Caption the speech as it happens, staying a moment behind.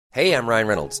Hey, I'm Ryan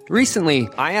Reynolds. Recently,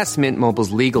 I asked Mint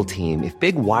Mobile's legal team if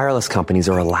big wireless companies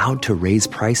are allowed to raise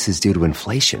prices due to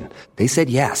inflation. They said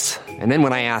yes. And then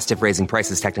when I asked if raising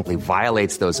prices technically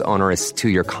violates those onerous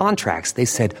two-year contracts, they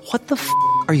said, "What the f***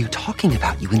 are you talking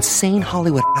about, you insane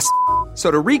Hollywood ass?" So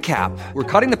to recap, we're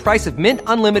cutting the price of Mint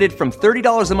Unlimited from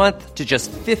 $30 a month to just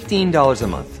 $15 a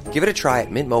month. Give it a try at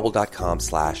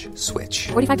mintmobile.com/switch.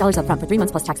 $45 up front for 3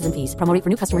 months plus taxes and fees. Promo rate for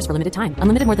new customers for limited time.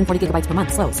 Unlimited more than 40 gigabytes per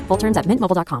month. Slows full terms at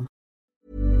mintmobile.com.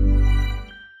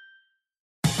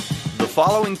 The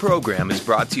following program is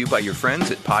brought to you by your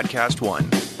friends at Podcast One.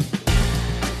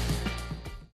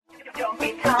 Don't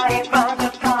be tired from the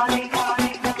party.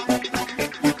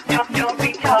 Don't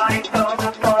be tired from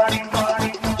the party.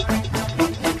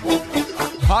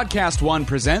 Podcast One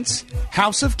presents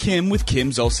House of Kim with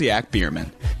Kim Zolciak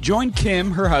Biermann. Join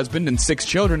Kim, her husband, and 6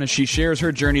 children as she shares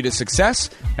her journey to success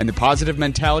and the positive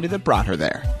mentality that brought her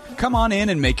there. Come on in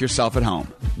and make yourself at home.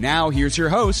 Now, here's your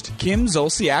host, Kim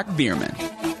Zolciak Biermann.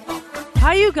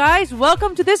 Hi, you guys.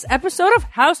 Welcome to this episode of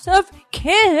House of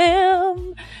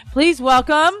Kim. Please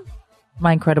welcome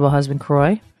my incredible husband,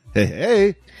 Croy.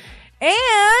 Hey.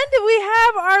 And we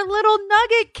have our little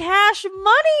nugget, Cash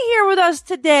Money, here with us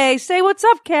today. Say what's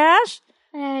up, Cash.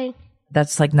 Hey.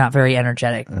 That's like not very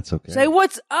energetic. That's okay. Say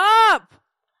what's up.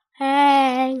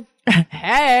 Hey.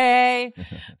 Hey.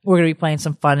 We're going to be playing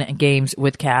some fun games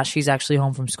with Cash. He's actually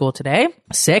home from school today,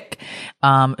 sick.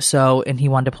 And he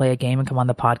wanted to play a game and come on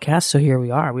the podcast. So here we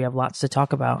are. We have lots to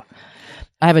talk about.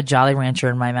 I have a Jolly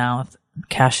Rancher in my mouth.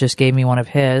 Cash just gave me one of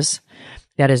his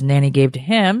that his nanny gave to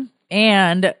him.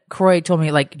 And Croy told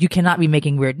me, like, you cannot be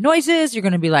making weird noises. You're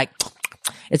going to be like,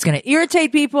 it's going to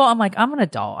irritate people. I'm like, I'm an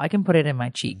adult. I can put it in my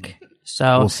cheek.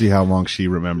 So we'll see how long she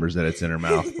remembers that it's in her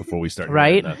mouth before we start.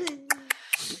 Right?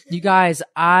 You guys,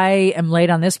 I am late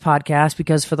on this podcast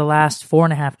because for the last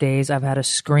 4.5 days, I've had a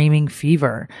screaming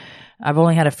fever. I've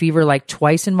only had a fever like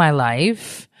twice in my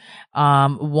life.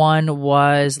 One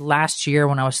was last year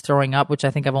when I was throwing up, which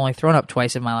I think I've only thrown up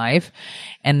twice in my life.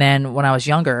 And then when I was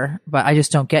younger, but I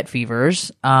just don't get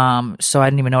fevers. So I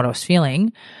didn't even know what I was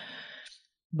feeling.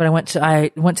 But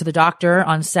I went to the doctor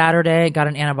on Saturday, got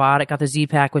an antibiotic, got the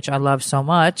Z-Pack, which I love so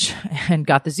much, and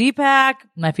got the Z-Pack.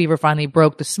 My fever finally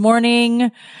broke this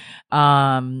morning. So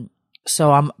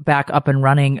I'm back up and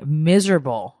running,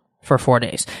 miserable for 4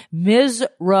 days.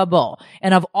 Miserable.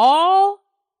 And of all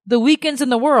the weekends in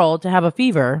the world to have a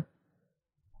fever,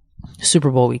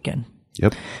 Super Bowl weekend.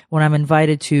 Yep. When I'm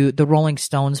invited to the Rolling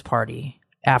Stones party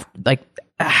after,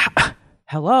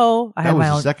 hello. That was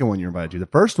the second one you're invited to. The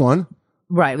first one.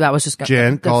 Right, that was just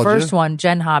Jen. The first one,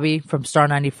 Jen Hobby from Star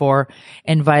 94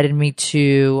 invited me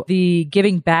to the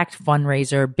Giving Back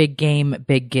fundraiser, Big Game,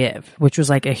 Big Give, which was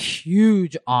like a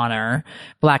huge honor.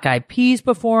 Black Eyed Peas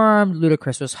performed,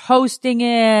 Ludacris was hosting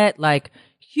it, like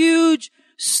huge,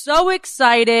 so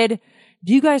excited.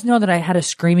 Do you guys know that I had a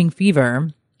screaming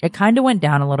fever? It kind of went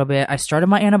down a little bit. I started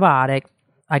my antibiotic.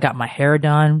 I got my hair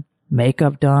done,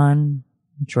 makeup done,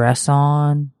 dress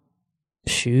on,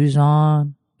 shoes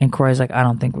on. And Corey's like, I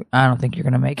don't think you're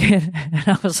going to make it. And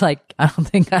I was like, I don't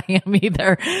think I am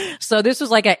either. So this was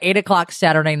like at 8:00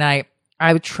 Saturday night.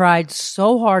 I tried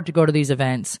so hard to go to these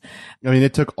events. I mean,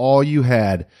 it took all you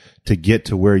had to get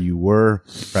to where you were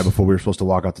right before we were supposed to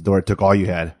walk out the door. It took all you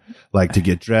had, like to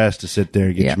get dressed, to sit there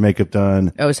and get your makeup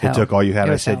done. It was hell. It took all you had.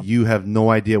 I said, you have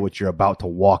no idea what you're about to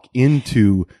walk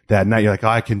into that night. You're like,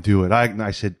 I can do it.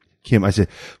 I said, Kim,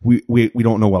 we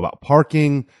don't know about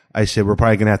parking. I said, we're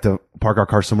probably going to have to park our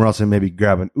car somewhere else and maybe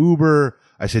grab an Uber.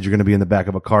 I said, you're going to be in the back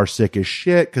of a car sick as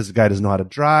shit because the guy doesn't know how to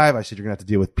drive. I said, you're going to have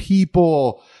to deal with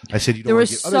people. I said, you don't want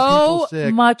to get other people sick. There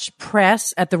was so much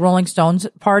press at the Rolling Stones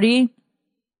party,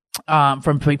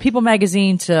 from People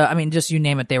magazine to, I mean, just you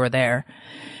name it, they were there.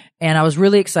 And I was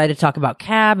really excited to talk about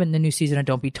Cab and the new season of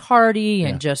Don't Be Tardy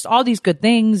and just all these good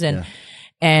things. And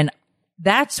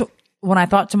that's when I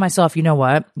thought to myself, you know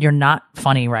what? You're not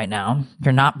funny right now.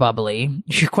 You're not bubbly.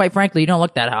 Quite frankly, you don't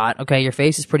look that hot. Okay. Your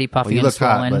face is pretty puffy and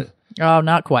swollen. Hot, oh,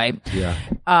 not quite.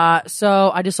 Yeah.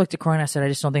 So I just looked at Corey and I said, I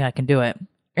just don't think I can do it.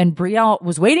 And Brielle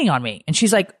was waiting on me and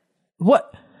she's like,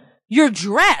 what? You're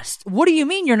dressed. What do you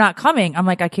mean you're not coming? I'm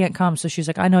like, I can't come. So she's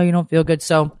like, I know you don't feel good.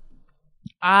 So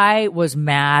I was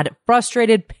mad,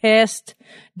 frustrated, pissed,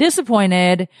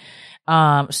 disappointed,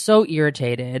 so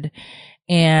irritated.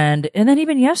 And then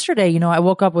even yesterday, you know, I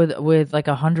woke up with like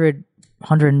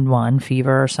 101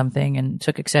 fever or something and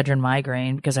took Excedrin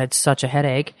migraine because I had such a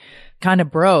headache, kind of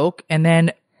broke. And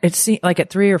then it seemed like at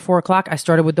 3 or 4 o'clock, I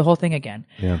started with the whole thing again.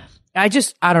 Yeah. I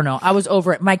don't know. I was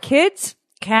over it. My kids,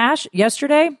 Cash,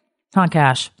 yesterday,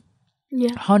 Cash,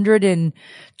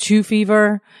 102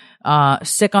 fever.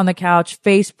 sick on the couch,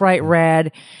 face bright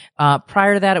red.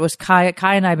 Prior to that, it was Kaya.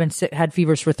 Kaya and I had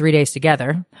fevers for 3 days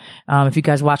together. If you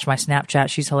guys watch my Snapchat,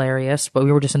 she's hilarious, but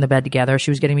we were just in the bed together.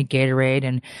 She was getting me Gatorade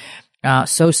and,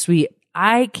 so sweet.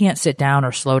 I can't sit down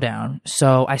or slow down.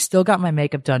 So I still got my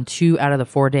makeup done 2 out of the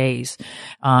 4 days,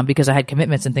 because I had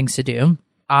commitments and things to do.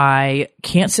 I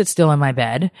can't sit still in my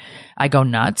bed. I go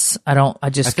nuts. I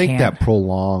think that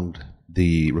prolonged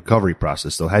the recovery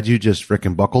process though. Had you just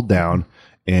freaking buckled down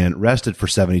and rested for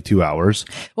 72 hours.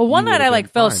 Well, one night I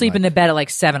fell asleep in the bed at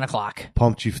 7 o'clock.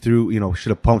 Pumped you through, should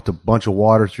have pumped a bunch of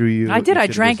water through you. I did. You I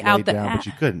drank out the down, but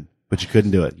you couldn't. But you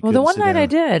couldn't do it. Well, the one night I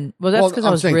did. Well, that's because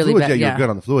I was really fluids, bad. Yeah, you're good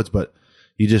on the fluids, but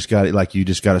you just got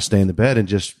to stay in the bed and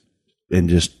just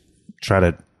try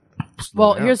to.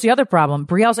 Well, here's the other problem.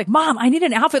 Brielle's like, Mom, I need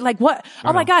an outfit. Like, what?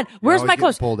 Oh my God, where's my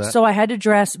clothes? So I had to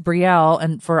dress Brielle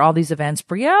and for all these events.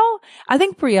 I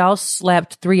think Brielle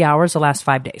slept 3 hours the last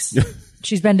 5 days.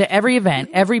 She's been to every event,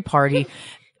 every party.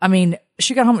 I mean,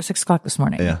 she got home at 6 o'clock this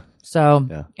morning. Yeah.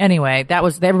 So anyway,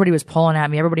 everybody was pulling at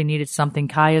me. Everybody needed something.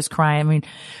 Kaya's crying. I mean,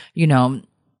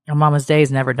 Mama's day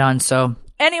is never done. So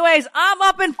anyways, I'm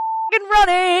up and f***ing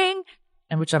running.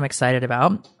 And which I'm excited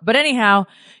about. But anyhow,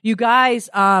 you guys,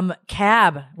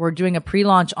 Cab, we're doing a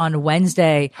pre-launch on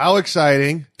Wednesday. How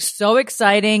exciting. So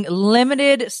exciting.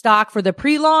 Limited stock for the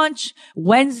pre-launch.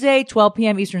 Wednesday, 12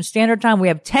 p.m. Eastern Standard Time. We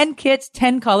have 10 kits,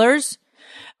 10 colors.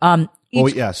 So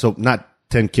not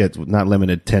 10 kits, not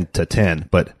limited 10 to 10,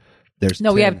 but there's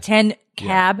 10. We have 10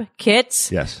 Cab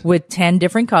kits. Yes. With 10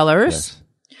 different colors. Yes.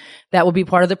 That will be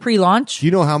part of the pre-launch. Do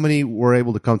you know how many were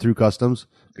able to come through customs?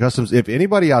 If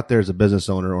anybody out there is a business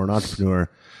owner or an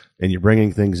entrepreneur and you're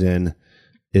bringing things in,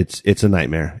 it's a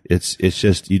nightmare. It's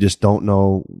just, you just don't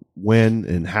know when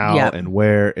and how and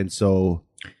where. And so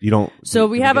you don't. So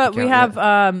we have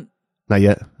not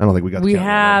yet. I don't think we got the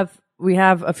count yet. We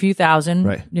have a few thousand.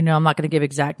 Right. I'm not going to give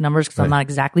exact numbers because I'm not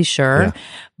exactly sure,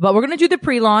 but we're going to do the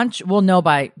pre-launch. We'll know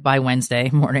by Wednesday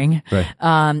morning.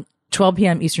 Right. 12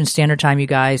 p.m. Eastern Standard Time, you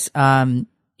guys.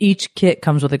 Each kit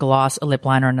comes with a gloss, a lip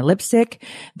liner, and a lipstick.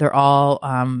 They're all,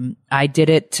 I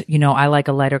did it, I like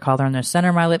a lighter color in the center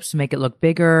of my lips to make it look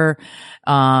bigger.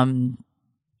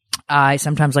 I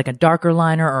sometimes like a darker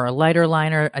liner or a lighter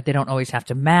liner. They don't always have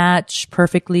to match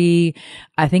perfectly.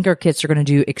 I think our kits are going to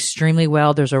do extremely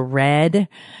well. There's a red.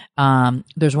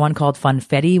 There's one called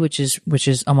Funfetti, which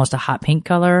is almost a hot pink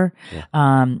color.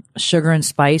 Yeah. Sugar and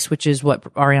Spice, which is what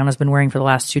Ariana's been wearing for the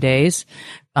last 2 days.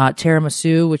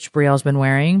 Tiramisu, which Brielle's been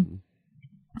wearing.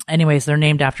 Anyways, they're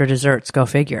named after desserts. Go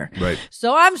figure. Right.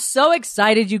 So I'm so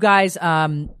excited, you guys.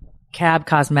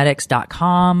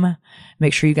 cabcosmetics.com.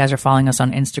 Make sure you guys are following us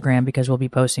on Instagram because we'll be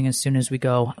posting as soon as we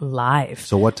go live.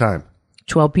 So what time?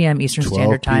 12 p.m. Eastern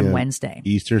Standard Time, Wednesday.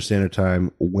 Eastern Standard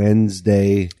Time,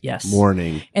 Wednesday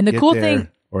morning. And the cool thing,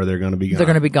 or they're going to be gone. They're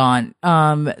going to be gone.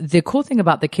 The cool thing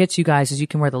about the kits, you guys, is you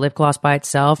can wear the lip gloss by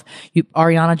itself.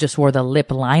 Ariana just wore the lip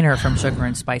liner from Sugar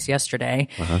and Spice yesterday.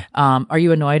 Are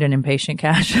you annoyed and impatient,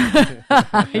 Cash?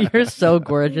 You're so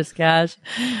gorgeous, Cash.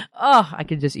 Oh, I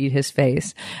could just eat his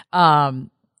face.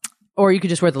 Or you could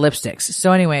just wear the lipsticks.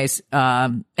 So anyways,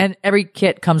 and every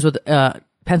kit comes with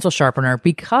pencil sharpener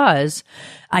because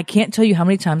I can't tell you how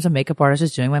many times a makeup artist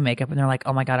is doing my makeup and they're like,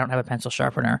 oh my God, I don't have a pencil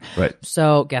sharpener. Right.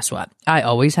 So guess what? I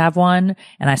always have one.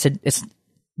 And I said,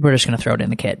 we're just going to throw it in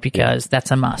the kit because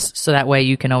that's a must. So that way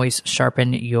you can always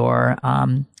sharpen your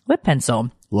lip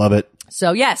pencil. Love it.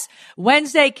 So yes,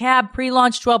 Wednesday Cab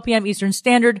pre-launch, 12 p.m. Eastern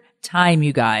Standard Time,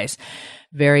 you guys.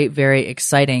 Very, very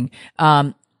exciting.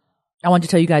 I want to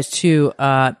tell you guys too,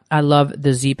 I love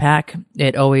the Z-Pack.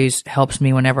 It always helps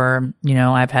me whenever,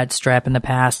 I've had strep in the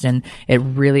past and it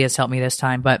really has helped me this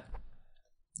time. But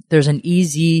there's an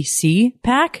EZ-C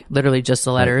pack, literally just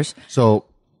the letters. So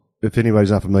if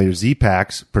anybody's not familiar,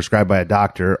 Z-Packs prescribed by a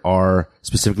doctor are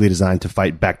specifically designed to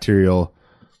fight bacterial,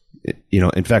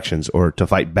 infections or to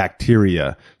fight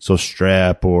bacteria. So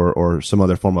strep or some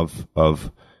other form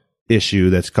of issue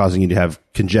that's causing you to have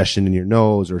congestion in your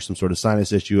nose or some sort of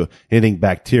sinus issue, anything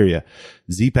bacteria.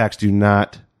 Z-Packs do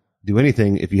not do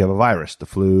anything if you have a virus, the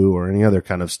flu or any other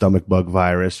kind of stomach bug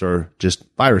virus or just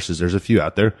viruses. There's a few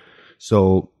out there.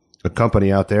 So a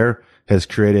company out there has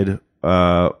created,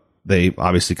 they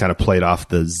obviously kind of played off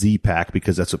the Z-Pack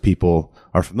because that's what people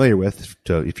are familiar with.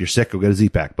 If you're sick, go get a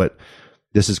Z-Pack. But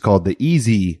this is called the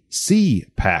EZ-C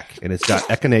pack and it's got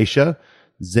echinacea,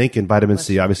 zinc and vitamin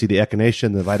C. Obviously, the echinacea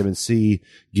and the vitamin C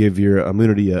give your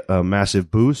immunity a massive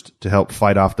boost to help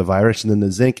fight off the virus. And then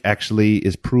the zinc actually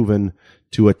is proven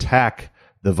to attack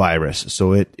the virus.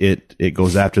 So it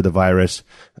goes after the virus,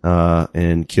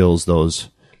 and kills those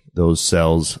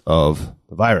cells of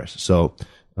the virus. So,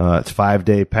 it's a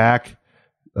 5-day pack.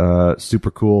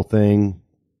 super cool thing.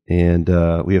 And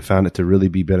we have found it to really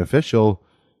be beneficial,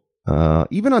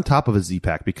 even on top of a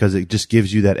Z-Pack, because it just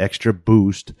gives you that extra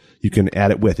boost. You can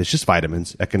add it with, it's just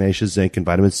vitamins, echinacea, zinc, and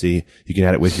vitamin C. You can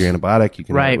add it with your antibiotic. You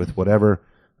can add it with whatever.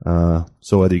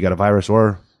 So whether you got a virus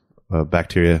or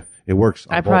bacteria, it works.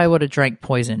 I probably would have drank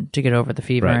poison to get over the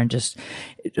fever, and just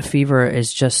fever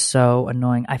is just so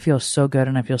annoying. I feel so good,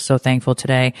 and I feel so thankful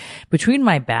today. Between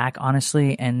my back,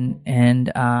 honestly, and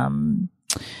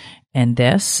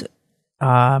this,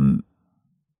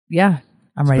 yeah,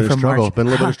 I'm ready for March. Been a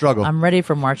little bit of struggle. I'm ready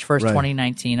for March 1st,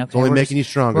 2019. Okay, it's only making you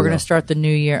stronger. We're going to start the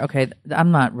new year. Okay,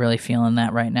 I'm not really feeling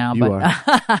that right now, You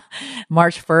but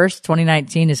March 1st,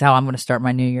 2019 is how I'm going to start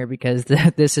my new year, because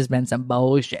this has been some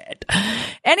bullshit.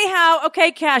 Anyhow,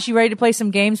 okay, Cash, you ready to play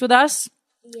some games with us?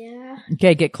 Yeah.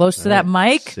 Okay, get close to that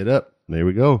mic. Sit up. There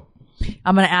we go.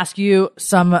 I'm going to ask you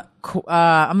some.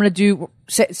 I'm going to do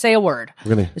say a word.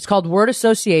 It's called word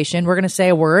association. We're going to say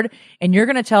a word, and you're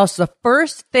going to tell us the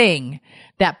first thing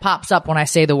that pops up when I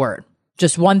say the word.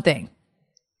 Just one thing.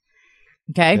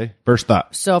 Okay. First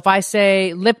thought. So if I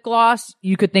say lip gloss,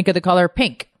 you could think of the color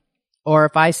pink. Or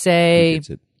if I say,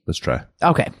 let's try.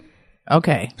 Okay.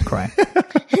 Cry.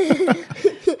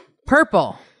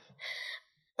 Purple.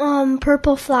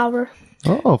 Purple flower.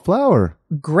 Oh, flower.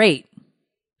 Great.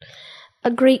 A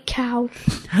great cow.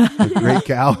 A great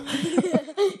cow.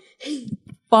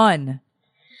 Fun.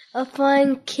 A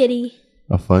fun kitty.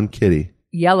 A fun kitty.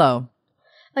 Yellow.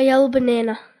 A yellow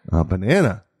banana. A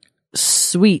banana.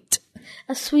 Sweet.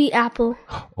 A sweet apple.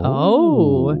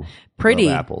 Oh, pretty.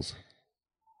 Love apples.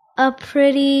 A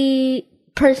pretty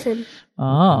person.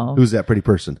 Oh. Who's that pretty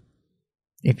person?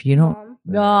 If you don't.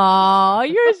 Oh,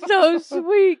 you're so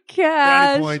sweet,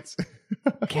 Cash. 90 points.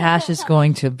 Cash is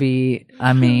going to be,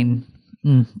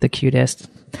 the cutest.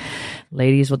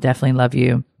 Ladies will definitely love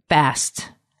you. Fast.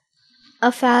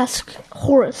 A fast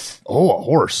horse. Oh, a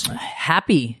horse.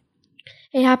 Happy.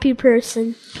 A happy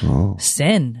person. Oh.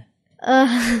 Sin.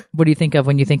 What do you think of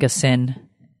when you think of sin?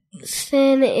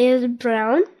 Sin is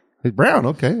brown. He's brown.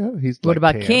 Okay. He's What like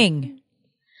about tan. king?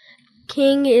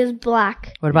 King is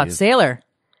black. What about sailor?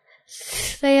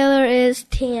 Sailor is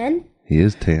tan. He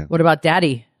is tan. What about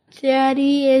daddy?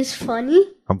 Daddy is funny.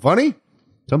 I'm funny?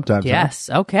 Sometimes. Yes.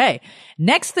 Okay.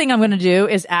 Next thing I'm going to do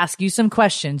is ask you some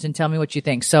questions and tell me what you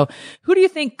think. So, who do you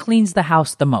think cleans the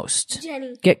house the most?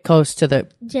 Jenny. Get close to the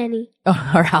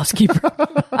our housekeeper.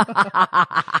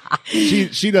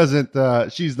 She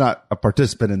doesn't. She's not a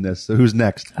participant in this. So who's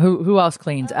next? Who else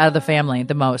cleans out of the family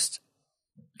the most?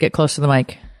 Get close to the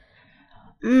mic.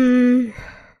 Who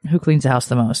cleans the house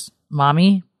the most?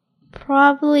 Mommy?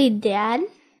 Probably Dad.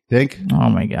 Think? Oh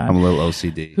my God. I'm a little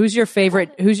OCD. Who's your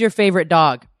favorite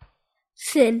dog?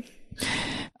 Sin.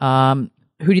 Who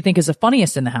do you think is the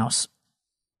funniest in the house?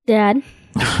 Dad.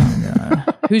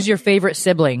 Who's your favorite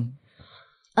sibling?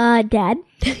 Dad.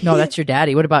 No, that's your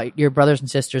daddy. What about your brothers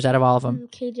and sisters out of all of them?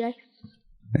 KJ.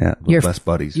 Yeah, Your best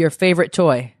buddies. Your favorite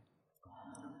toy?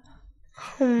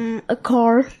 A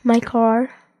car. My car.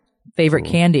 Favorite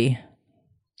candy?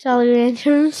 Jolly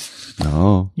Ranchers.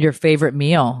 Oh. Your favorite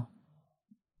meal?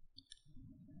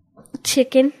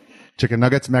 Chicken. Chicken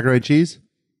nuggets, macaroni and cheese.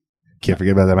 Can't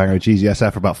forget about that macaroni and cheese. You asked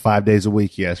that for about 5 days a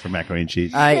week. You asked for macaroni and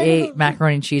cheese. I ate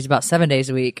macaroni and cheese about 7 days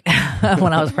a week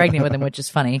when I was pregnant with him, which is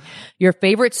funny. Your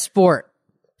favorite sport?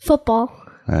 Football.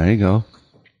 There you go.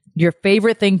 Your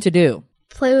favorite thing to do?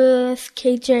 Play with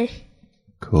KJ.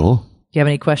 Cool. Do you have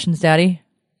any questions, Daddy?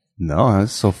 No,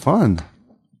 that's so fun.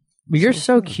 You're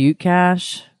so cute,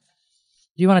 Cash.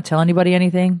 Do you want to tell anybody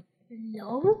anything?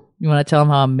 No. You want to tell them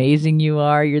how amazing you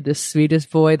are? You're the sweetest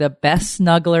boy, the best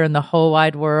snuggler in the whole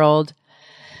wide world.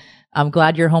 I'm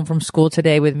glad you're home from school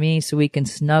today with me so we can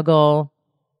snuggle.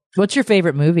 What's your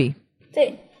favorite movie?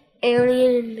 The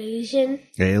Alien Invasion.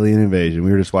 Alien Invasion.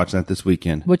 We were just watching that this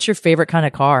weekend. What's your favorite kind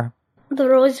of car? The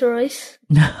Rolls Royce.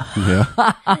 Yeah.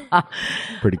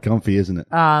 Pretty comfy, isn't it?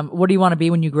 What do you want to be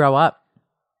when you grow up?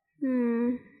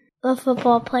 A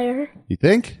football player. You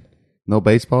think? No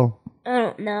baseball? I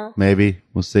don't know. Maybe.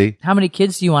 We'll see. How many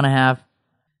kids do you want to have?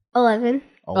 11.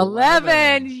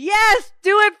 11. Yes,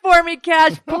 do it for me,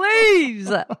 Cash,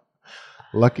 please.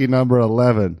 Lucky number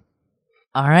 11.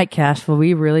 All right, Cash. Well,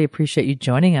 we really appreciate you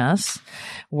joining us.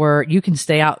 You can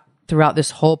stay out throughout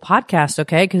this whole podcast,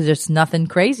 okay? Because there's nothing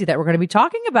crazy that we're going to be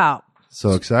talking about.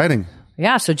 So exciting.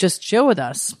 Yeah, so just chill with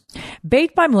us.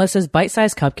 Baked by Melissa's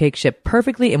bite-sized cupcakes ship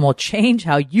perfectly and will change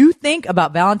how you think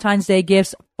about Valentine's Day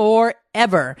gifts forever.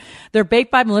 ever. Their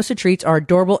Baked by Melissa treats are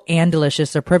adorable and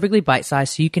delicious. They're perfectly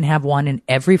bite-sized, so you can have one in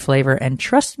every flavor. And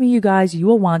trust me, you guys, you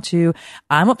will want to.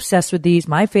 I'm obsessed with these.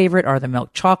 My favorite are the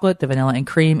milk chocolate, the vanilla and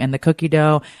cream, and the cookie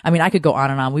dough. I mean, I could go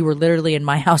on and on. We were literally in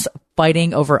my house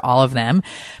fighting over all of them.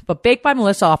 But Baked by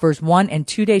Melissa offers 1- and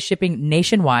 2-day shipping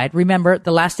nationwide. Remember,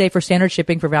 the last day for standard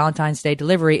shipping for Valentine's Day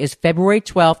delivery is February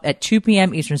 12th at 2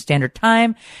 p.m. Eastern Standard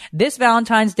Time. This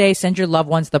Valentine's Day, send your loved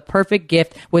ones the perfect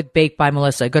gift with Baked by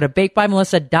Melissa. Go to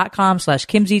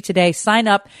bakedbymelissa.com/Kimsey today. Sign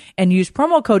up and use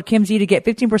promo code Kimsey to get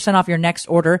 15% off your next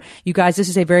order. You guys, this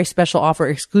is a very special offer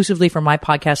exclusively for my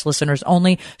podcast listeners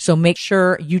only. So make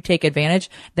sure you take advantage.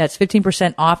 That's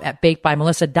 15% off at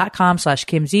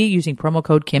bakedbymelissa.com/Kimsey using promo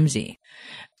code Kimsey.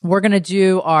 We're going to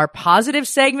do our positive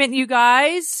segment, you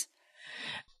guys.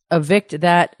 Evict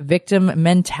that victim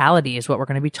mentality is what we're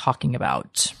going to be talking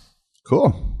about.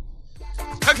 Cool.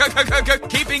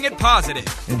 Keeping it positive.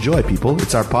 Enjoy, people.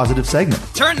 It's our positive segment.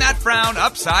 Turn that frown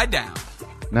upside down.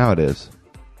 Now it is.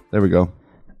 There we go.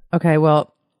 Okay,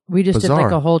 well, we just Bizarre. did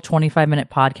like a whole 25-minute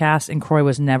podcast and Croy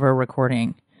was never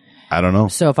recording. I don't know.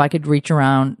 So if I could reach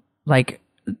around like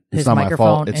his It's not my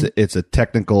microphone. fault. It's a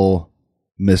technical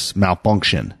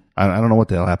malfunction. I don't know what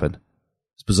the hell happened.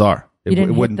 It's bizarre. You didn't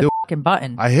hit wouldn't the do fucking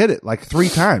button. I hit it like 3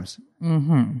 times.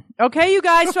 Okay, you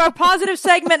guys, so our positive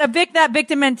segment, Evict that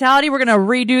victim mentality, we're going to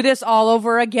redo this all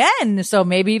over again. So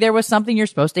maybe there was something you're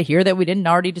supposed to hear that we didn't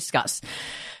already discuss.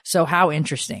 So how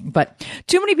interesting. But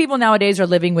too many people nowadays are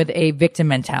living with a victim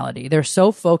mentality. They're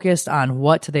so focused on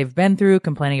what they've been through,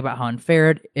 complaining about how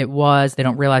unfair it was. They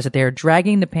don't realize that they are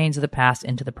dragging the pains of the past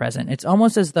into the present. It's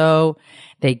almost as though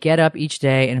they get up each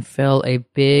day and fill a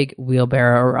big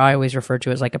wheelbarrow, or I always refer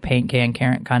to it as like a paint can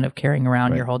kind of carrying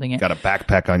around. Right. You're holding it. Got a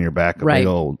backpack on your back, a Right. big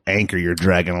old anchor you're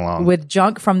dragging along. With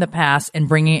junk from the past and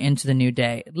bringing it into the new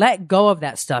day. Let go of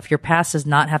that stuff. Your past does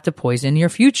not have to poison your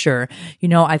future. You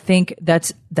know, I think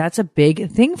that's a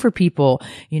big thing for people.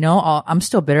 You know, I'm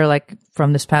still bitter, like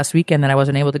from this past weekend, that I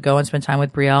wasn't able to go and spend time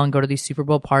with Brielle and go to these Super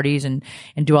Bowl parties and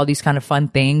do all these kind of fun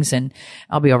things. And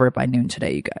I'll be over it by noon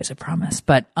today, you guys, I promise.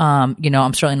 But, you know,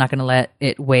 I'm certainly not going to let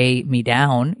it weigh me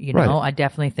down. You know, Right. I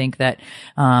definitely think that,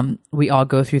 we all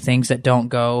go through things that don't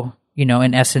go, you know,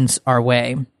 in essence, our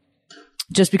way.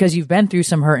 Just because you've been through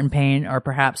some hurt and pain, or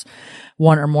perhaps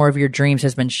one or more of your dreams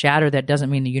has been shattered, that doesn't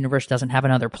mean the universe doesn't have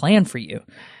another plan for you.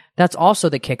 That's also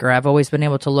the kicker. I've always been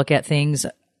able to look at things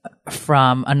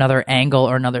from another angle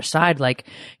or another side. Like,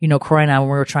 you know, Croy and I, when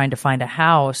we were trying to find a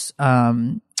house,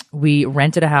 we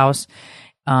rented a house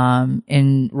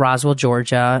in Roswell,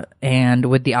 Georgia, and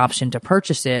with the option to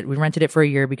purchase it. We rented it for a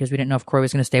year because we didn't know if Croy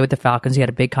was going to stay with the Falcons. He had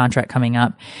a big contract coming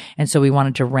up. And so we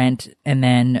wanted to rent and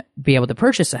then be able to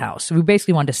purchase a house. So we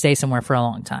basically wanted to stay somewhere for a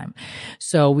long time.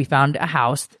 So we found a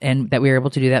house and that we were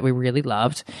able to do that. We really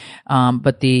loved.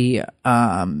 But the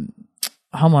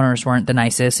homeowners weren't the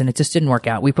nicest and it just didn't work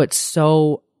out. We put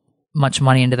so much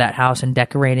money into that house and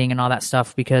decorating and all that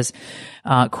stuff because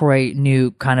Croy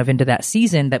knew kind of into that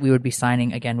season that we would be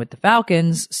signing again with the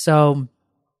Falcons. So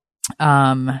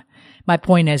my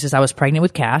point is I was pregnant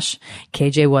with Cash.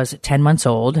 KJ was 10 months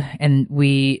old and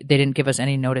they didn't give us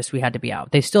any notice we had to be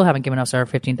out. They still haven't given us our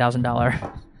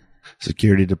 $15,000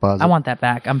 security deposit. I want that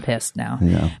back. I'm pissed now.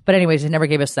 Yeah. But anyways, they never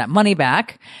gave us that money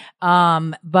back.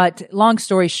 But long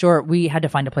story short, we had to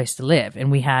find a place to live and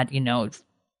we had, you know,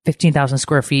 15,000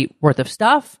 square feet worth of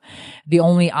stuff. The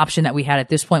only option that we had at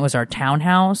this point was our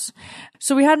townhouse.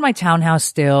 So we had my townhouse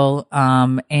still,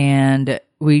 and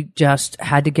we just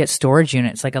had to get storage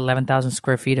units, like 11,000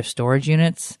 square feet of storage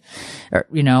units, or,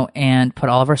 you know, and put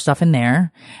all of our stuff in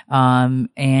there.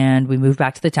 And we moved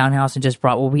back to the townhouse and just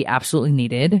brought what we absolutely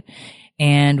needed.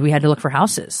 And we had to look for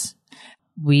houses.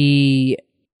 We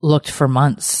looked for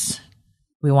months.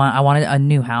 I wanted a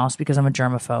new house because I'm a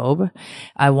germaphobe.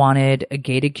 I wanted a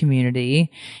gated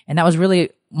community. And that was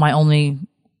really my only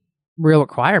real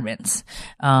requirements.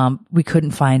 We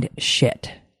couldn't find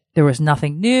shit. There was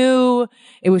nothing new.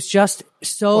 It was just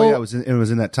so. Oh yeah, it was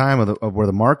in that time of where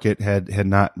the market had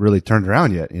not really turned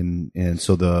around yet, and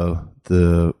so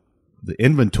the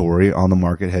inventory on the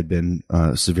market had been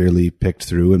severely picked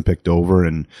through and picked over,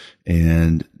 and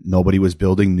nobody was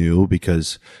building new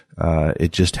because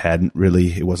it just hadn't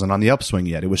really. It wasn't on the upswing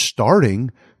yet. It was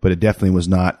starting, but it definitely was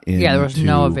not. Yeah, there was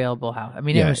no available house. I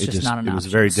mean, it was just not an option. It was a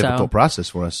very difficult process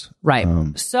for us, right?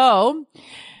 So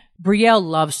Brielle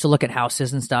loves to look at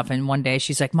houses and stuff. And one day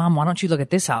she's like, "Mom, why don't you look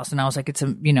at this house?" And I was like, it's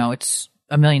 $1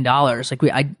 million. Like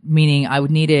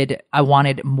I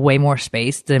wanted way more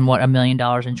space than what $1 million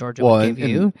in Georgia would give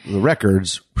you. The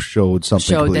records showed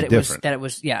something completely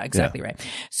different. Yeah, exactly right.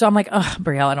 So I'm like, oh,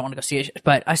 Brielle, I don't want to go see it.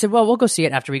 But I said, well, we'll go see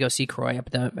it after we go see Croy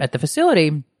at the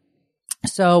facility.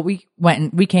 So we went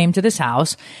and we came to this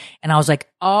house and I was like,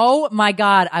 oh my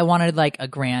God, I wanted like a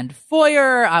grand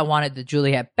foyer. I wanted the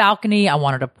Juliet balcony. I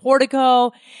wanted a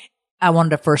portico. I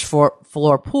wanted a first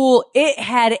floor pool. It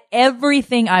had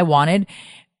everything I wanted.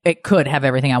 It could have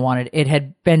everything I wanted. It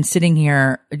had been sitting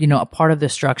here, you know, a part of the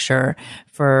structure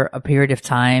for a period of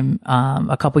time,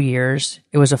 a couple years.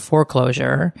 It was a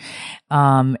foreclosure.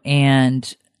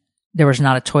 And there was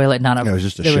not a toilet, not a. It was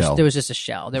just a shell. There was just a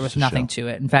shell. There was nothing to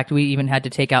it. In fact, we even had to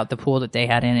take out the pool that they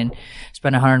had in and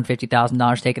spend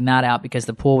 $150,000 taking that out because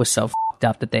the pool was so fucked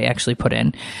up that they actually put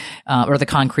in, or the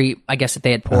concrete, I guess, that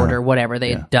they had poured or whatever.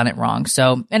 They had done it wrong.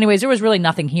 So, anyways, there was really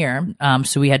nothing here.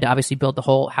 So we had to obviously build the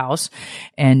whole house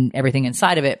and everything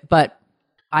inside of it. But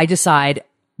I decide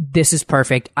this is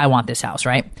perfect. I want this house.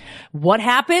 Right? What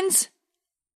happens?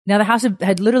 Now, the house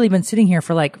had literally been sitting here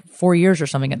for like 4 years or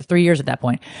something, 3 years at that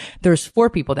point. There's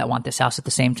 4 people that want this house at the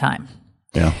same time.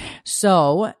 Yeah.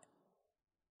 So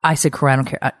I said, Corey, I don't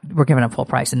care. We're giving them full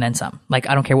price and then some. Like,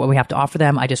 I don't care what we have to offer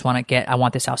them. I just want to I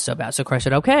want this house so bad. So Corey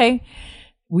said, okay.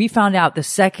 We found out the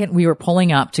second we were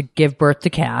pulling up to give birth to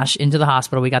Cash into the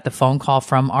hospital, we got the phone call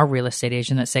from our real estate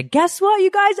agent that said, guess what?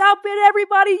 You guys outbid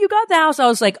everybody. You got the house. I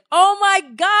was like, oh my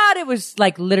God. It was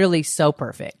like literally so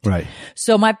perfect. Right.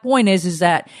 So my point is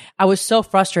that I was so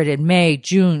frustrated. May,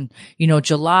 June, you know,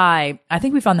 July. I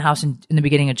think we found the house in the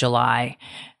beginning of July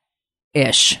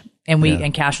ish. And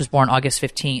and Cash was born August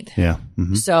 15th. Yeah.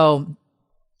 Mm-hmm. So,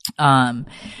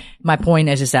 my point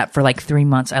is that for like 3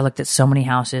 months, I looked at so many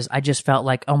houses. I just felt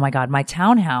like, oh my God, my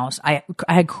townhouse. I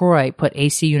had Croy put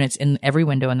AC units in every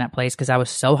window in that place because I was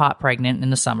so hot pregnant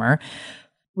in the summer.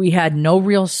 We had no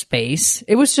real space.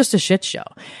 It was just a shit show,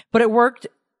 but it worked.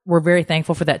 We're very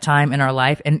thankful for that time in our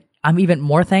life. And I'm even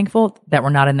more thankful that we're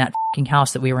not in that fucking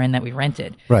house that we were in that we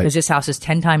rented. Right. Because this house is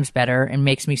 10 times better and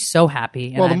makes me so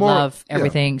happy. And I love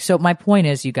everything. So my point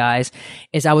is, you guys,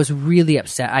 is I was really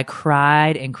upset. I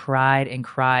cried and cried and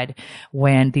cried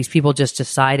when these people just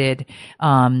decided,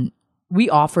 we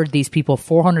offered these people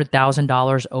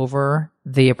 $400,000 over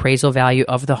the appraisal value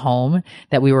of the home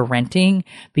that we were renting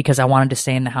because I wanted to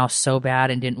stay in the house so bad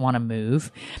and didn't want to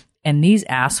move. And these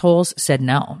assholes said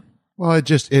no. Well,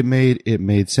 it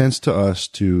made sense to us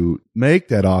to make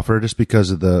that offer just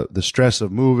because of the stress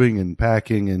of moving and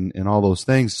packing and all those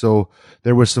things. So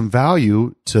there was some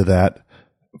value to that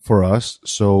for us.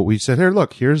 So we said, here,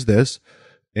 look, here's this.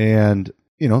 And,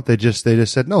 you know, they just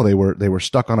said no. They were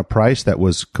stuck on a price that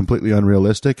was completely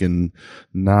unrealistic and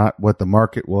not what the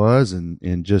market was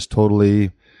and just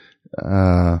totally,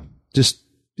 just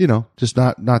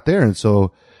not there. And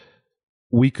so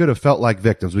we could have felt like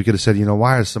victims. We could have said, you know,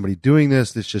 why is somebody doing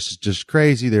this? This just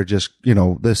crazy. They're just, you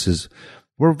know,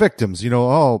 we're victims, you know,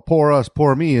 oh, poor us,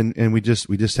 poor me. And we just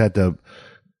had to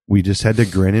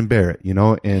grin and bear it, you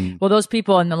know, and. Well, those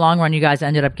people in the long run, you guys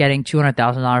ended up getting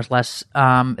 $200,000 less,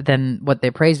 than what the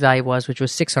appraised value was, which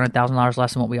was $600,000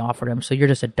 less than what we offered them. So you're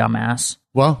just a dumbass.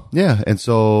 Well, yeah. And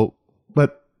so,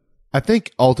 but I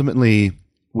think ultimately,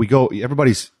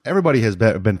 everybody has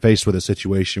been faced with a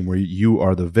situation where you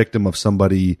are the victim of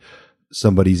somebody's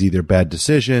either bad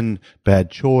decision, bad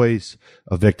choice,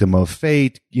 a victim of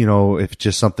fate, you know, if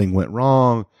just something went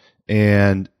wrong.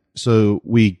 And so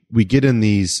we get in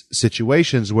these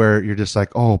situations where you're just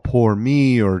like, oh, poor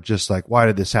me, or just like, why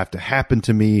did this have to happen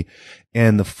to me?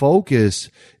 And the focus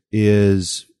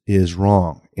is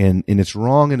wrong. And it's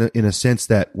wrong in a sense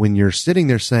that when you're sitting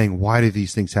there saying, why do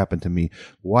these things happen to me?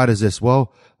 Why does this?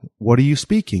 Well, what are you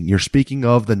speaking? You're speaking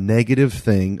of the negative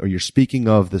thing, or you're speaking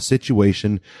of the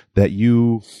situation that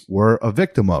you were a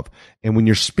victim of. And when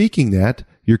you're speaking that,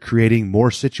 you're creating more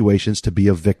situations to be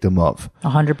a victim of.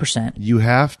 100%. You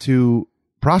have to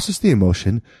process the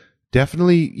emotion.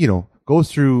 Definitely, you know, go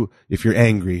through, if you're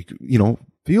angry, you know,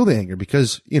 feel the anger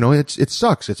because, you know, it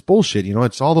sucks. It's bullshit. You know,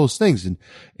 it's all those things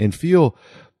and feel,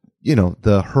 you know,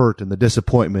 the hurt and the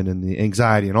disappointment and the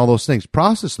anxiety and all those things.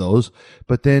 Process those.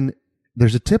 But then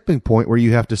there's a tipping point where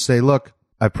you have to say, look,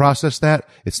 I processed that.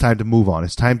 It's time to move on.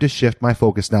 It's time to shift my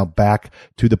focus now back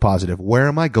to the positive. Where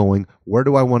am I going? Where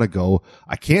do I want to go?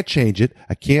 I can't change it.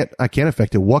 I can't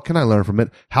affect it. What can I learn from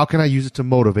it? How can I use it to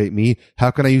motivate me?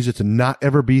 How can I use it to not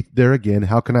ever be there again?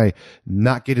 How can I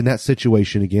not get in that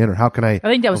situation again? Or how can I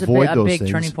think that was avoid a those big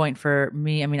things? turning point for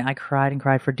me. I mean, I cried and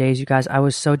cried for days, you guys. I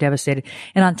was so devastated.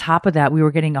 And on top of that, we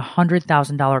were getting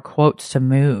 $100,000 quotes to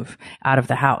move out of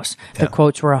the house. The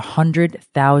quotes were $100,000.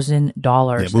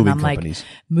 Moving and I'm companies. like,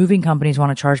 moving companies want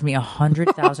to charge me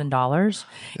 $100,000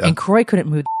 and Croy couldn't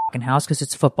move fucking house because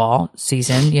it's football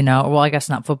season, you know. Well, I guess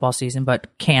not football season,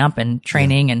 but camp and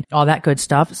training and all that good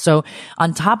stuff. So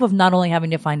on top of not only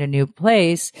having to find a new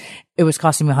place, it was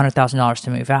costing me $100,000 to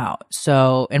move out.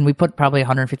 So, and we put probably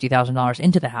 $150,000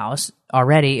 into the house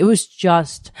already. It was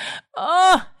just,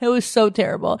 it was so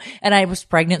terrible. And I was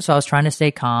pregnant, so I was trying to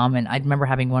stay calm. And I remember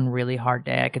having one really hard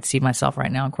day. I could see myself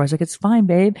right now. And Corey's like, it's fine,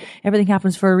 babe. Everything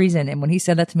happens for a reason. And when he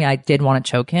said that to me, I did want to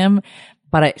choke him,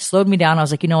 but it slowed me down. I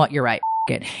was like, you know what? You're right.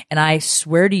 F- it. And I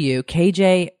swear to you,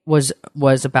 KJ was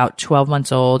about 12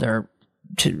 months old or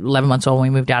 11 months old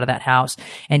when we moved out of that house.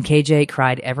 And KJ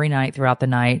cried every night throughout the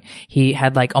night. He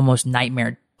had like almost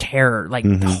nightmare terror, like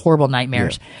horrible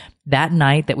nightmares. Yeah. That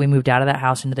night that we moved out of that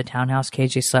house into the townhouse,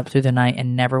 KJ slept through the night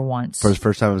and never once. For his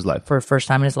first time in his life. For the first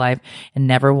time in his life. And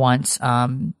never once.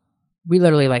 We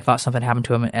literally like thought something happened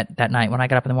to him at that night. When I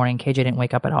got up in the morning, KJ didn't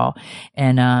wake up at all.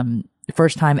 And,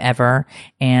 first time ever.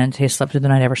 And he slept through the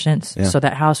night ever since. Yeah. So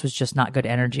that house was just not good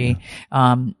energy.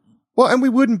 Yeah. Well, and we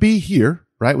wouldn't be here.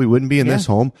 Right? We wouldn't be in this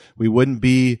home. We wouldn't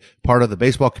be part of the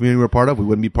baseball community we're part of. We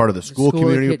wouldn't be part of the school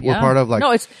community we're part of. Like,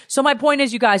 no, so my point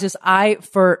is, you guys, is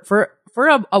for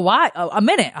a while, a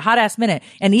minute, a hot ass minute.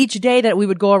 And each day that we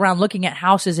would go around looking at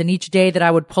houses, and each day that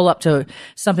I would pull up to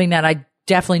something that I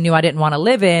definitely knew I didn't want to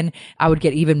live in, I would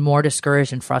get even more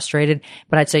discouraged and frustrated.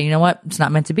 But I'd say, you know what? It's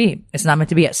not meant to be. It's not meant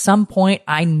to be. At some point,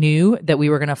 I knew that we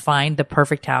were going to find the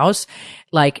perfect house.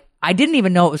 Like, I didn't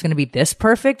even know it was going to be this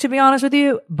perfect, to be honest with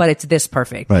you, but it's this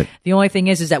perfect. Right. The only thing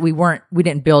is that we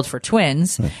didn't build for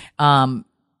twins. Right.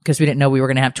 Because we didn't know we were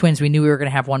going to have twins. We knew we were going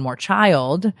to have one more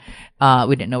child.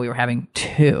 We didn't know we were having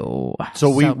two.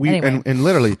 So anyway. and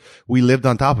literally, we lived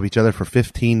on top of each other for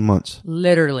 15 months.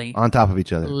 Literally. On top of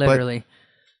each other. Literally.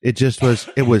 But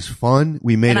it was fun.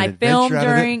 We made an adventure out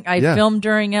of it. I filmed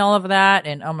during all of that.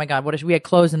 And oh my God, we had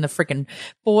clothes in the freaking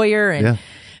foyer. And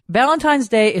Valentine's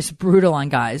Day is brutal on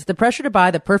guys. The pressure to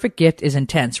buy the perfect gift is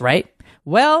intense, right?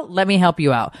 Well, let me help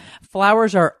you out.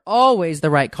 Flowers are always the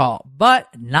right call, but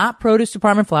not produce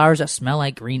department flowers that smell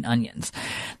like green onions.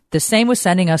 The same with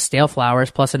sending us stale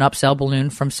flowers plus an upsell balloon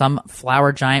from some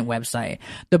flower giant website.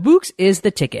 The bouquet is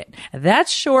the ticket. That's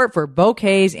short for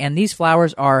bouquets, and these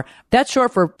flowers are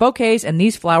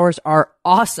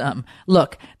awesome.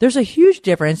 Look, there's a huge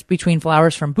difference between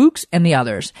flowers from bouquets and the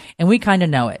others, and we kind of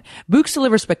know it. Bouquets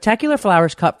deliver spectacular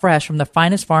flowers cut fresh from the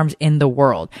finest farms in the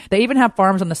world. They even have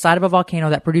farms on the side of a volcano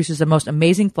that produces the most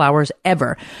amazing flowers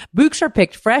ever. Bouquets are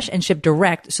picked fresh and shipped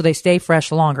direct, so they stay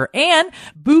fresh longer. And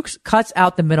Bouquets cuts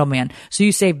out the middleman, so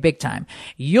you save big time.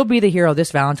 You'll be the hero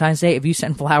this Valentine's Day if you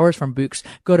send flowers from Bouquets.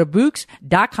 Go to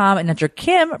Bouquets.com and enter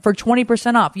Kim for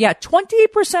 20% off. Yeah,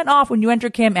 20% off when you enter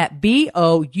Kim at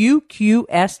BOUQS.com.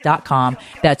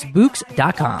 That's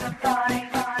Bouquets.com.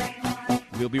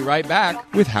 We'll be right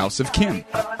back with House of Kim.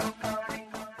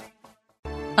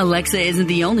 Alexa isn't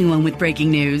the only one with breaking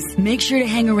news. Make sure to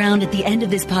hang around at the end of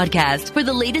this podcast for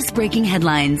the latest breaking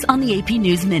headlines on the AP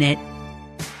News Minute.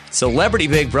 Celebrity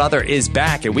Big Brother is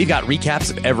back, and we've got recaps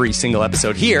of every single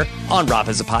episode here on Rob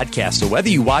Has a Podcast. So whether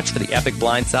you watch for the epic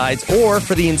blindsides or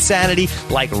for the insanity,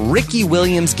 like Ricky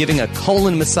Williams giving a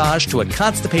colon massage to a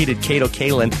constipated Kato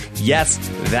Kaelin, yes,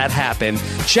 that happened.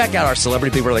 Check out our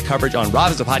Celebrity Big Brother coverage on Rob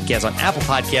Has a Podcast on Apple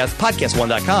Podcasts,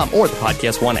 PodcastOne.com, or the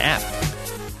Podcast One app.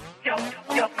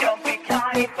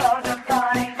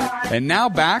 And now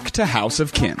back to House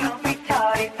of Kim.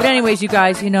 But anyways, you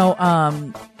guys,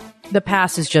 the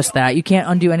past is just that. You can't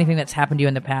undo anything that's happened to you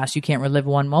in the past. You can't relive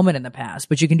one moment in the past,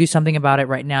 but you can do something about it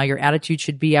right now. Your attitude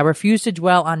should be, I refuse to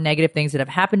dwell on negative things that have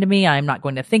happened to me. I am not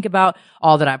going to think about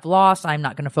all that I've lost. I'm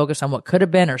not going to focus on what could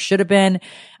have been or should have been.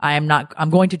 I'm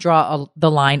going to draw the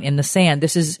line in the sand.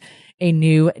 This is a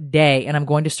new day, and I'm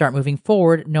going to start moving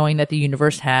forward knowing that the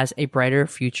universe has a brighter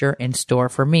future in store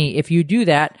for me. If you do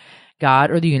that,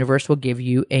 God or the universe will give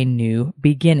you a new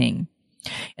beginning.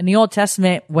 In the Old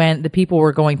Testament, when the people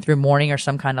were going through mourning or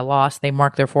some kind of loss, they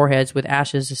marked their foreheads with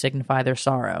ashes to signify their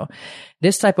sorrow.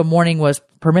 This type of mourning was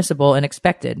permissible and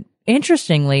expected.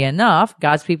 Interestingly enough,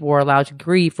 God's people were allowed to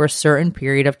grieve for a certain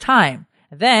period of time.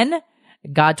 Then,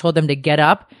 God told them to get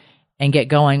up and get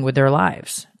going with their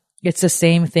lives. It's the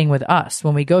same thing with us.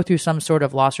 When we go through some sort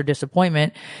of loss or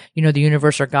disappointment, the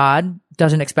universe or God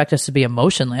doesn't expect us to be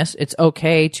emotionless. It's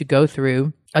okay to go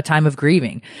through a time of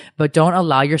grieving, but don't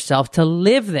allow yourself to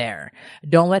live there.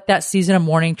 Don't let that season of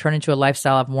mourning turn into a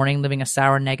lifestyle of mourning, living a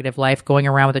sour, negative life, going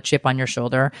around with a chip on your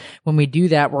shoulder. When we do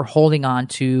that, we're holding on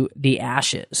to the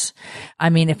ashes.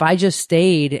 I mean, if I just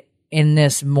stayed in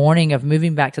this mourning of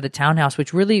moving back to the townhouse,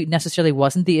 which really necessarily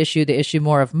wasn't the issue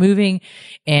more of moving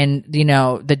and,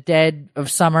 the dead of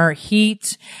summer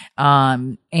heat,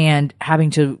 and having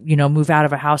to, move out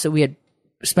of a house that we had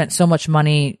spent so much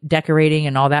money decorating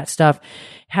and all that stuff.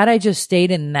 Had I just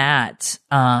stayed in that,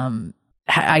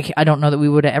 I don't know that we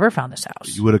would have ever found this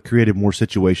house. You would have created more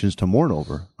situations to mourn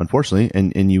over, unfortunately,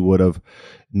 and you would have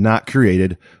not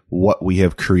created what we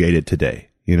have created today.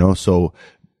 So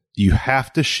you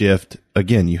have to shift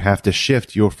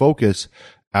your focus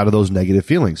out of those negative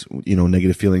feelings,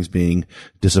 negative feelings being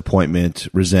disappointment,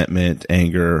 resentment,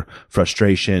 anger,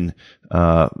 frustration,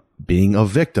 being a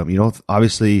victim.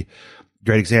 Obviously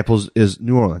great examples is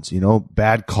New Orleans,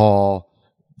 bad call.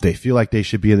 They feel like they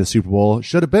should be in the Super Bowl,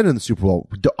 should have been in the Super Bowl.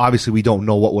 Obviously we don't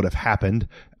know what would have happened,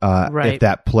 if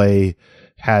that play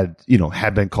had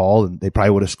been called, and they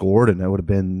probably would have scored and that would have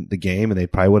been the game and they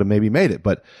probably would have maybe made it.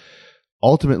 But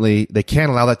ultimately they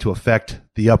can't allow that to affect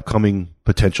the upcoming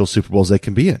potential Super Bowls they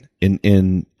can be in.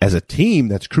 In as a team,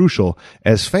 that's crucial.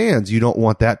 As fans, you don't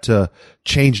want that to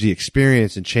change the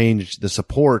experience and change the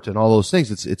support and all those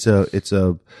things. It's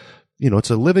a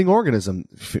living organism,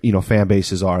 fan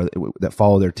bases are that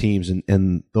follow their teams,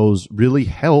 and those really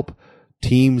help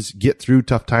teams get through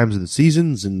tough times of the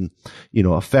seasons and,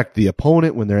 affect the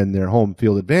opponent when they're in their home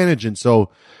field advantage. And so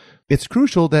it's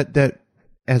crucial that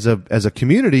as a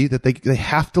community that they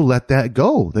have to let that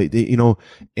go.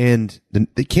 And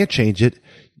they can't change it.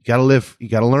 You got to live, you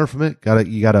got to learn from it.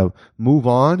 You got to move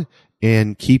on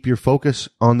and keep your focus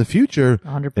on the future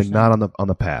 100%. And not on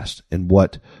the past and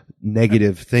what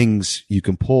negative things you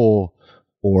can pull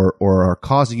or are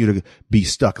causing you to be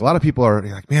stuck. A lot of people are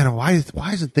like, man, why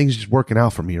isn't things just working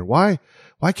out for me? Or why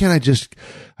can't I just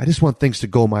want things to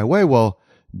go my way? Well,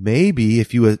 maybe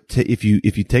if you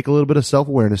take a little bit of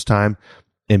self-awareness time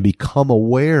and become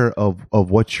aware of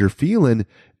what you're feeling,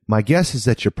 my guess is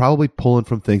that you're probably pulling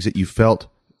from things that you felt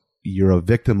you're a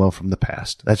victim of from the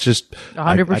past. That's just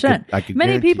 100%. I could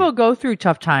Many guarantee people you. go through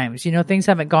tough times. Things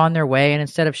haven't gone their way, and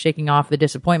instead of shaking off the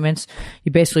disappointments,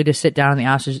 you basically just sit down in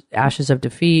the ashes of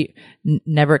defeat,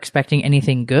 never expecting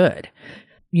anything good.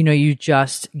 You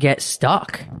just get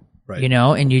stuck. Right.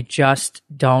 And you just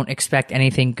don't expect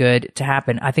anything good to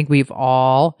happen. I think we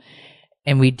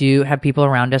do have people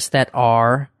around us that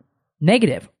are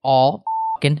negative all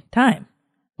fucking time.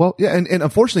 Well, yeah, and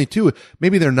unfortunately too,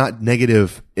 maybe they're not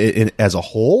negative as a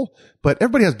whole, but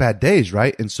everybody has bad days,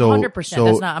 right? And so 100%.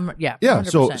 That's not, yeah.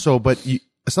 100%. But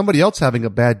somebody else having a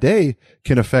bad day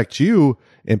can affect you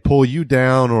and pull you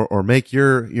down or make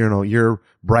your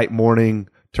bright morning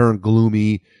turn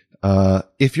gloomy,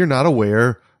 if you're not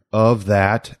aware of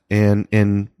that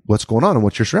and what's going on and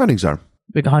what your surroundings are.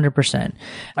 Big 100%.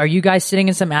 Are you guys sitting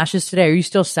in some ashes today? Are you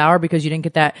still sour because you didn't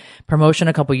get that promotion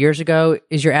a couple years ago?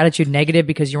 Is your attitude negative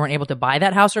because you weren't able to buy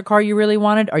that house or car you really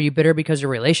wanted? Are you bitter because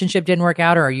your relationship didn't work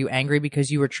out? Or are you angry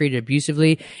because you were treated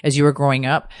abusively as you were growing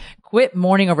up? Quit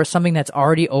mourning over something that's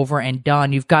already over and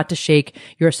done. You've got to shake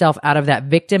yourself out of that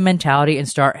victim mentality and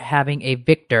start having a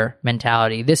victor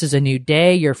mentality. This is a new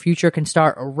day. Your future can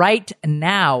start right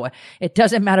now. It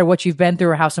doesn't matter what you've been through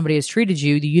or how somebody has treated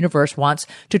you. The universe wants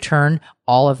to turn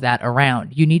all of that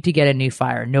around. You need to get a new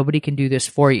fire. Nobody can do this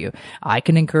for you. I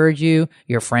can encourage you.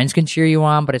 Your friends can cheer you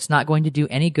on, but it's not going to do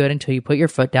any good until you put your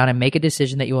foot down and make a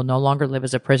decision that you will no longer live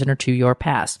as a prisoner to your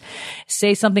past.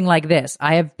 Say something like this: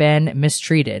 I have been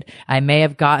mistreated. I may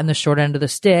have gotten the short end of the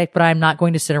stick, but I'm not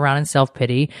going to sit around in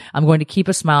self-pity. I'm going to keep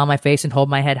a smile on my face and hold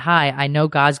my head high. I know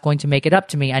God's going to make it up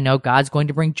to me. I know God's going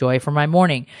to bring joy for my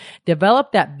morning.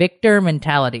 Develop that victor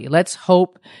mentality. Let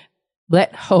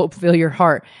hope fill your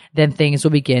heart, then things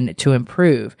will begin to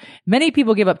improve. Many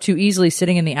people give up too easily,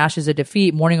 sitting in the ashes of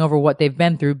defeat, mourning over what they've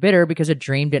been through, bitter because a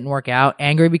dream didn't work out,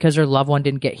 angry because their loved one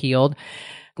didn't get healed.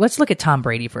 Let's look at Tom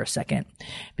Brady for a second,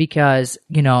 because,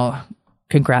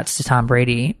 congrats to Tom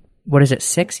Brady. What is it?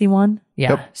 6 he won?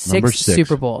 Yeah. Yep, six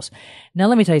Super Bowls. Now,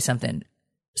 let me tell you something.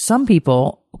 Some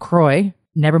people, Croy,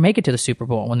 never make it to the Super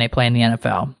Bowl when they play in the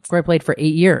NFL. Croy played for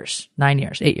 8 years.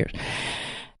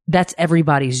 That's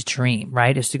everybody's dream,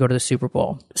 right? Is to go to the Super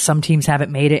Bowl. Some teams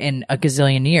haven't made it in a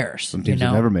gazillion years. Some teams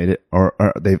have never made it, or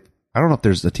they've. I don't know if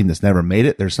there's a team that's never made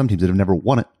it. There's some teams that have never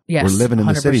won it. Yes, we're living in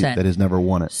 100%. the city that has never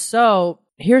won it. So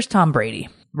here's Tom Brady,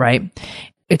 right?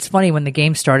 It's funny, when the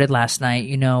game started last night,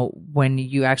 when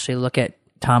you actually look at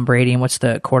Tom Brady and what's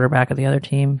the quarterback of the other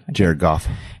team? Jared Goff.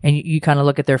 And you kind of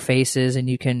look at their faces and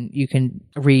you can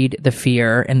read the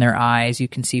fear in their eyes. You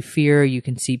can see fear, you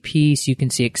can see peace, you can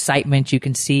see excitement, you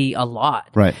can see a lot.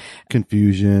 Right.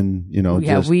 Confusion,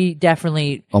 Yeah, we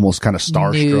definitely almost kind of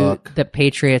starstruck. Knew the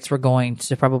Patriots were going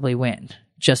to probably win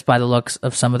just by the looks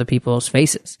of some of the people's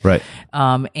faces. Right.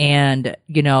 And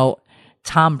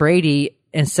Tom Brady,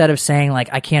 instead of saying like,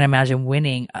 I can't imagine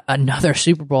winning another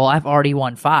Super Bowl, I've already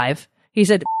won 5. He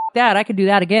said, that. I could do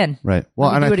that again. Right.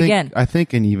 Well, Let and me do I it think again. I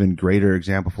think an even greater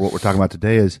example for what we're talking about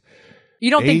today is You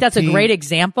don't think that's a great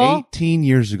example? 18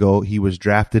 years ago, he was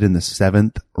drafted in the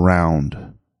 7th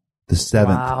round. The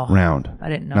 7th round. I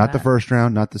didn't know Not that. the first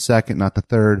round, not the second, not the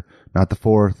third, not the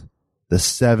fourth. The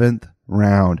 7th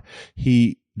round.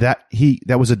 That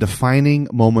was a defining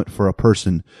moment for a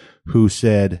person who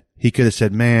said, he could have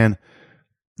said, man,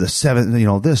 the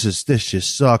 7th, this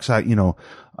just sucks.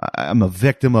 I'm a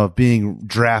victim of being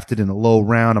drafted in a low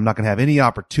round. I'm not going to have any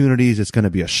opportunities. It's going to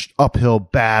be a uphill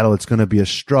battle. It's going to be a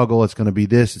struggle. It's going to be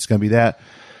this. It's going to be that.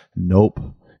 Nope.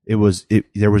 There was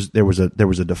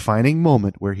a defining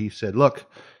moment where he said,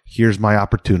 look, here's my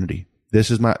opportunity. This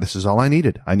is all I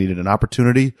needed. I needed an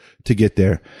opportunity to get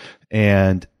there.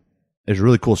 And there's a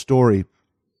really cool story.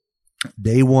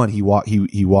 Day one, he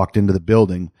walked into the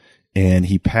building and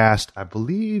he passed, I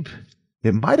believe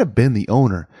it might have been the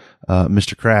owner,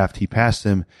 Mr. Kraft. He passed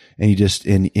him and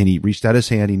he reached out his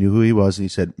hand. He knew who he was and he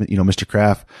said, Mr.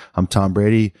 Kraft, I'm Tom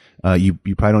Brady. You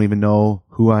probably don't even know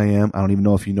who I am. I don't even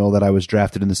know if you know that I was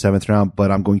drafted in the 7th round,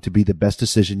 but I'm going to be the best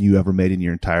decision you ever made in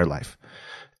your entire life.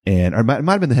 Or it might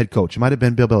have been the head coach. It might have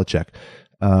been Bill Belichick.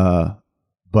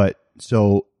 But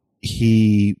so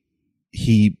he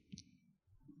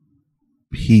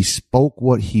spoke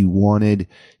what he wanted.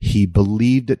 He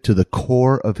believed it to the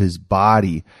core of his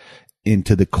body,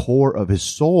 into the core of his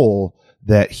soul,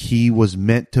 that he was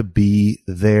meant to be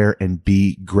there and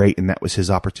be great. And that was his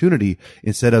opportunity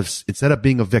instead of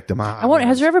being a victim.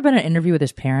 Has there ever been an interview with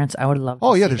his parents? I would love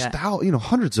to see there's that.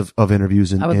 hundreds of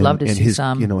interviews. And I would love to see his,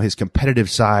 some. His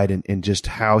competitive side and just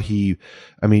how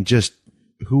just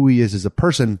who he is as a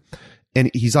person. And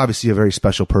he's obviously a very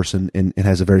special person and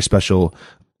has a very special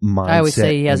mindset. I always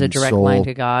say he has a and direct soul. line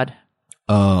to God.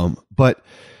 But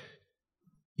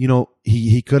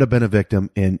he could have been a victim,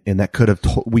 and that could have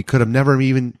we could have never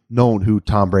even known who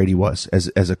Tom Brady was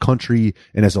as a country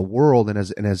and as a world and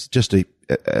as just a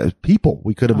people.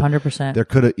 We could have 100%. There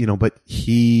could have but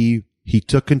he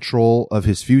took control of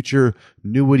his future,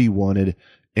 knew what he wanted,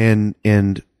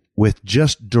 and with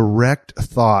just direct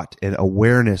thought and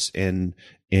awareness and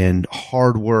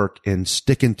hard work and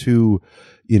sticking to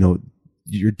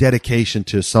your dedication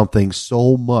to something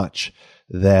so much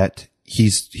that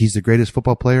he's the greatest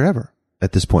football player ever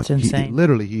at this point. It's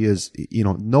insane. He is,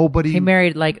 nobody. He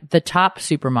married like the top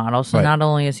supermodel. So Right. not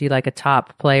only is he like a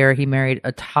top player, he married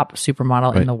a top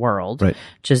supermodel in the world, Right.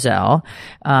 Giselle.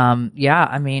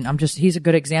 He's a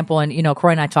good example. And,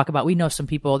 Corey and I talk about, we know some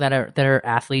people that are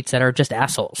athletes that are just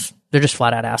assholes. They're just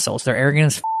flat out assholes. They're arrogant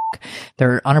as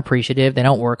they're unappreciative. They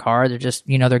don't work hard. They're just,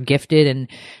 they're gifted and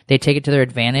they take it to their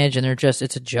advantage and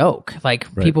it's a joke. Like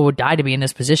Right. people would die to be in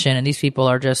this position and these people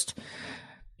are just,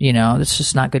 it's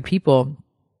just not good people.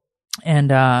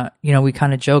 And, we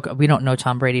kind of joke, we don't know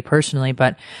Tom Brady personally,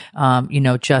 but,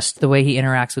 just the way he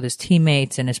interacts with his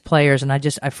teammates and his players. And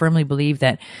I firmly believe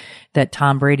that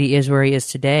Tom Brady is where he is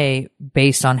today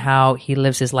based on how he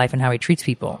lives his life and how he treats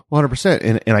people.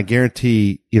 100%. And I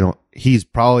guarantee, he's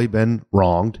probably been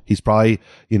wronged. He's probably,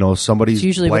 somebody's It's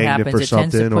usually what blamed him happens. for It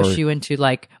tends something to push you into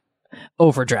like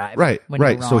overdrive. Right, when you're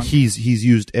right. So wrong. he's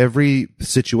used every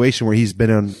situation where he's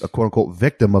been a quote unquote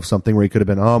victim of something where he could have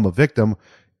been, I'm a victim.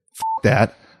 F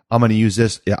that. I'm going to use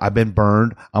this. Yeah, I've been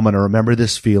burned. I'm going to remember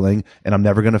this feeling and I'm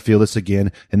never going to feel this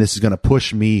again. And this is going to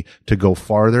push me to go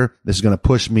farther. This is going to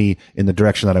push me in the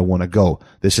direction that I want to go.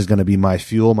 This is going to be my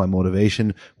fuel, my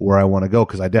motivation where I want to go.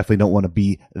 Cause I definitely don't want to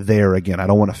be there again. I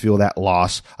don't want to feel that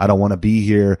loss. I don't want to be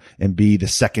here and be the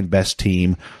second best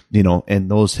team,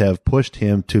 and those have pushed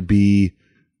him to be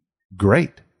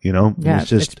great, Yeah,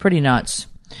 it's pretty nuts.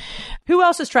 Who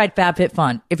else has tried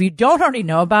FabFitFun? If you don't already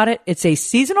know about it, it's a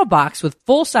seasonal box with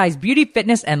full-size beauty,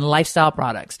 fitness, and lifestyle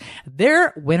products.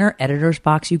 Their winter editor's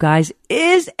box, you guys,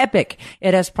 is epic.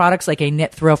 It has products like a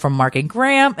knit throw from Mark &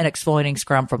 Graham, an exfoliating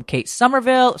scrub from Kate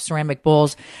Somerville, ceramic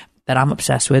bowls that I'm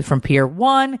obsessed with from Pier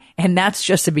 1, and that's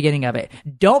just the beginning of it.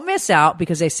 Don't miss out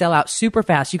because they sell out super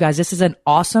fast. You guys, this is an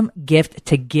awesome gift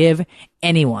to give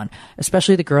anyone,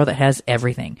 especially the girl that has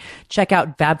everything. Check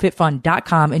out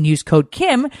fabfitfun.com and use code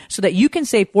Kim so that you can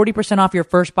save 40% off your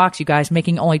first box, you guys,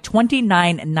 making only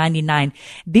 $29.99.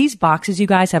 These boxes, you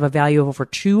guys, have a value of over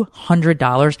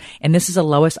 $200, and this is the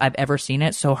lowest I've ever seen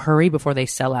it, so hurry before they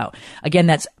sell out. Again,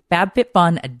 that's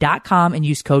fabfitfun.com and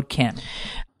use code Kim.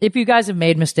 If you guys have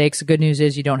made mistakes, the good news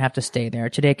is you don't have to stay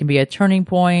there. Today can be a turning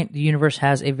point. The universe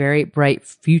has a very bright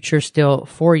future still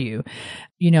for you.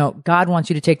 God wants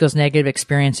you to take those negative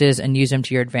experiences and use them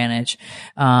to your advantage.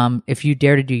 If you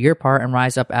dare to do your part and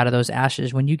rise up out of those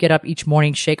ashes, when you get up each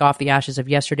morning, shake off the ashes of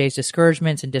yesterday's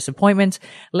discouragements and disappointments.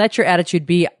 Let your attitude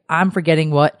be, I'm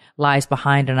forgetting what lies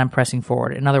behind and I'm pressing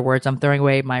forward. In other words, I'm throwing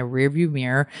away my rearview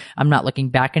mirror. I'm not looking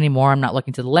back anymore. I'm not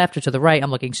looking to the left or to the right.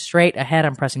 I'm looking straight ahead.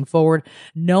 I'm pressing forward,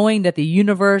 knowing that the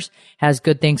universe has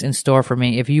good things in store for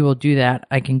me. If you will do that,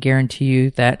 I can guarantee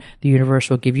you that the universe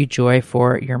will give you joy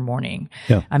for your morning.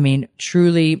 Yeah. I mean,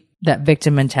 truly, that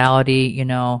victim mentality,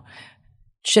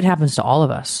 shit happens to all of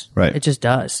us. Right. It just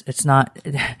does. It's not,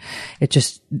 it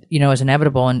just, is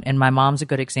inevitable. And my mom's a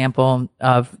good example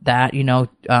of that.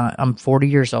 I'm 40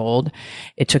 years old.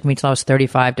 It took me till I was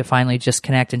 35 to finally just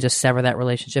connect and just sever that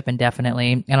relationship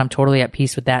indefinitely. And I'm totally at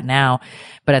peace with that now.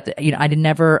 But I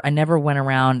never went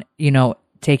around,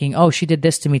 taking, oh, she did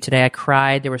this to me today. I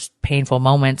cried. There was painful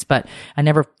moments, but I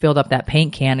never filled up that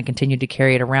paint can and continued to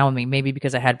carry it around with me. Maybe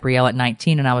because I had Brielle at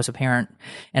 19 and I was a parent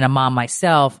and a mom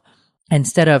myself.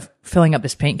 Instead of filling up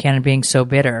this paint can and being so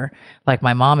bitter, like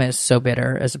my mom is so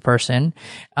bitter as a person,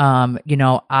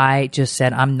 I just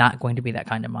said, I'm not going to be that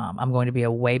kind of mom. I'm going to be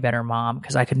a way better mom,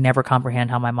 because I could never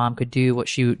comprehend how my mom could do what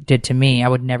she did to me. I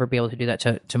would never be able to do that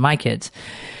to my kids.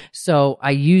 So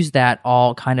I use that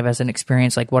all kind of as an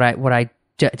experience, like what I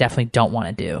definitely don't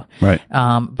want to do. Right.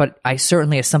 But I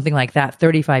certainly, as something like that,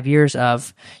 35 years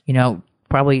of,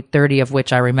 probably 30 of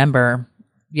which I remember.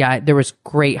 Yeah, there was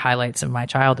great highlights of my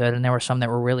childhood, and there were some that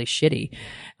were really shitty.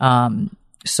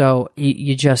 So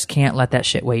you just can't let that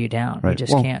shit weigh you down. Right. You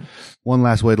just can't. One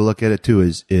last way to look at it too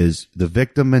is the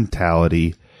victim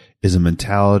mentality is a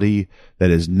mentality that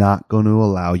is not going to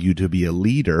allow you to be a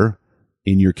leader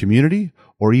in your community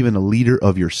or even a leader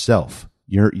of yourself.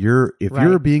 If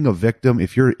you're being a victim,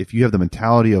 if you have the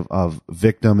mentality of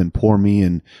victim and poor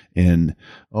me and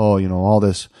all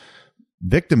this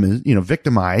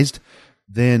victimized,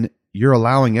 then you're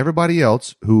allowing everybody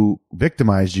else who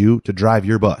victimized you to drive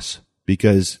your bus,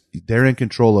 because they're in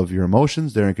control of your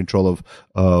emotions, they're in control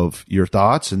of your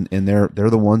thoughts, and they're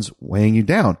the ones weighing you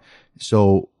down.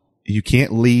 So you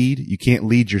can't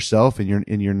lead yourself, and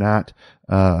you're not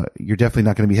you're definitely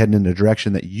not going to be heading in the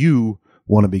direction that you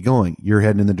want to be going. You're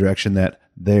heading in the direction that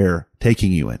they're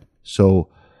taking you in. So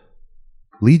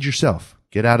lead yourself.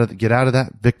 Get out of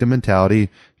that victim mentality.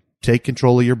 Take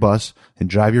control of your bus and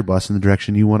drive your bus in the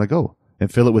direction you want to go,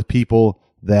 and fill it with people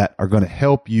that are going to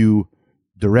help you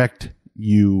direct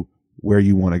you where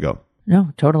you want to go.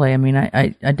 No, totally. I mean,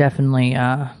 I definitely,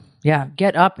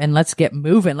 get up and let's get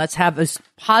moving. Let's have this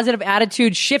positive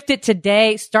attitude. Shift it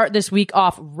today. Start this week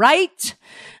off right.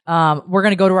 We're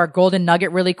going to go to our golden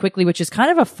nugget really quickly, which is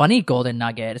kind of a funny golden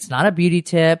nugget. It's not a beauty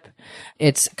tip.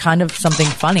 It's kind of something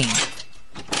funny.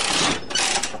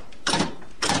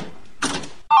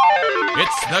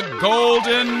 It's the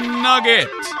Golden Nugget.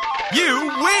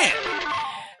 You win.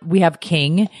 We have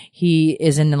King. He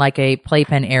is in like a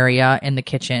playpen area in the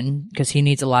kitchen because he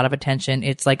needs a lot of attention.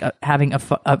 It's like having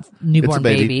a newborn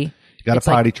baby. You got to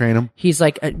potty train him. He's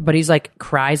like,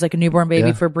 cries like a newborn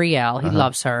baby for Brielle. He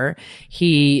loves her.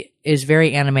 He is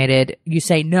very animated. You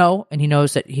say no, and he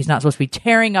knows that he's not supposed to be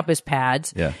tearing up his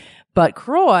pads. Yeah. But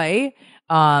Croy,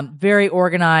 very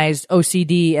organized,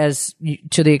 OCD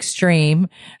to the extreme,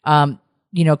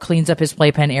 cleans up his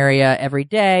playpen area every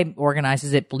day,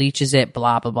 organizes it, bleaches it,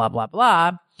 blah, blah, blah, blah,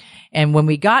 blah. And when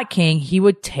we got King, he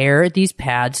would tear these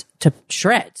pads to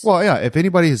shreds. Well, yeah. If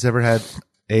anybody has ever had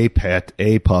a pet,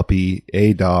 a puppy,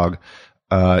 a dog,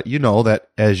 that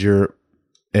as you're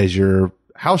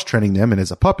house training them, and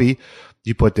as a puppy,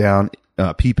 you put down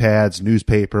pee pads,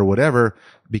 newspaper, whatever,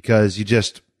 because you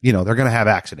just, they're going to have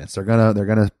accidents. They're going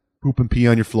to poop and pee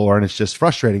on your floor, and it's just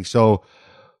frustrating. So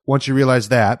once you realize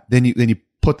that, then you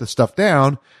put the stuff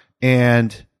down,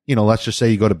 and let's just say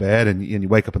you go to bed and you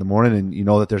wake up in the morning and you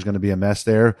know that there's going to be a mess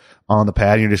there on the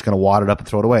pad, and you're just going to wad it up and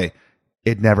throw it away.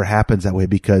 It never happens that way,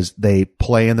 because they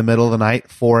play in the middle of the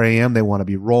night, 4 a.m. They want to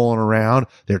be rolling around.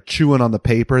 They're chewing on the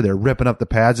paper. They're ripping up the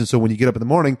pads. And so when you get up in the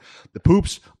morning, the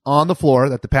poop's on the floor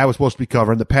that the pad was supposed to be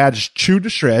covering. The pad just chewed to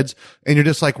shreds. And you're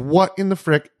just like, what in the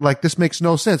frick? Like, this makes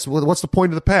no sense. What's the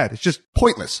point of the pad? It's just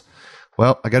pointless.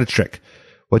 Well, I got a trick.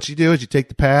 What you do is you take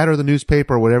the pad or the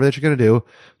newspaper or whatever that you're going to do,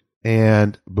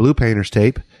 and blue painter's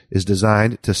tape is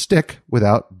designed to stick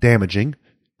without damaging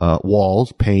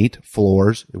walls, paint,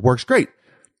 floors. It works great.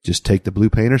 Just take the blue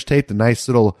painter's tape, the nice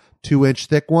little 2-inch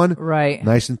thick one, right,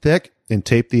 nice and thick, and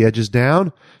tape the edges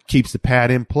down. Keeps the pad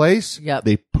in place. Yep.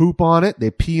 They poop on it,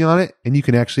 they pee on it, and you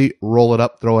can actually roll it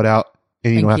up, throw it out,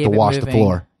 and you don't have to wash the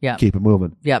floor. Yeah. keep it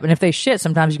moving. Yep. And if they shit,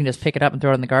 sometimes you can just pick it up and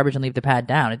throw it in the garbage and leave the pad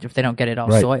down if they don't get it all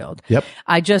Right. soiled. Yep.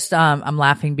 I just, I'm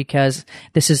laughing because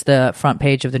this is the front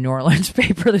page of the New Orleans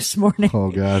paper this morning.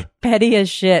 Oh God. Petty as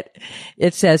shit.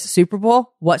 It says Super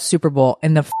Bowl. What Super Bowl?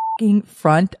 And the fucking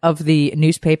front of the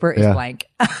newspaper is Yeah. blank.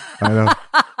 I know.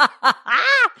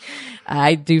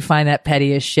 I do find that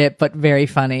petty as shit, but very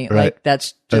funny. Right. Like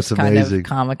that's just That's kind amazing. of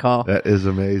comical. That is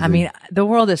amazing. I mean, the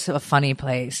world is a funny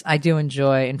place. I do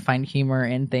enjoy and find humor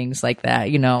in things like that.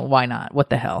 You know, why not? What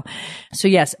the hell? So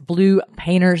yes, Blue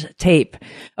Painter's Tape.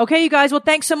 Okay, you guys. Well,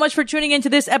 thanks so much for tuning into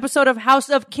this episode of House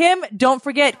of Kim. Don't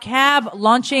forget Cab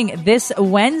launching this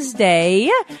Wednesday,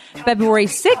 February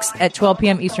 6th at 12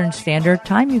 p.m. Eastern Standard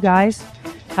Time, you guys.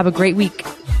 Have a great week.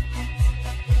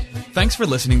 Thanks for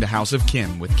listening to House of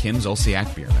Kim with Kim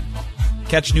Zolciak Bierman.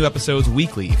 Catch new episodes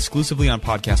weekly exclusively on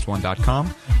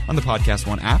PodcastOne.com, on the Podcast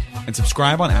One app, and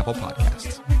subscribe on Apple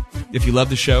Podcasts. If you love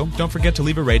the show, don't forget to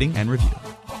leave a rating and review.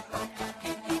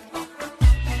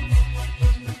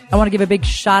 I want to give a big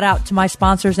shout out to my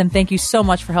sponsors and thank you so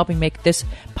much for helping make this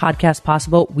podcast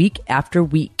possible week after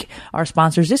week. Our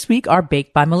sponsors this week are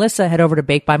Baked by Melissa. Head over to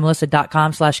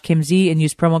bakedbymelissa.com/KimZ and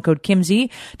use promo code KimZ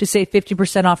to save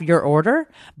 50% off your order.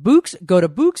 Books, go to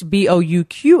Books,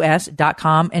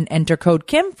 BOUQS.com and enter code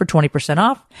Kim for 20%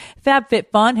 off.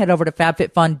 FabFitFun, head over to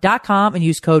FabFitFun.com and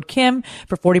use code Kim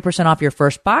for 40% off your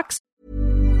first box.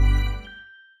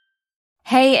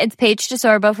 Hey, it's Paige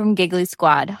DeSorbo from Giggly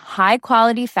Squad. High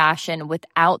quality fashion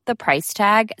without the price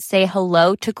tag. Say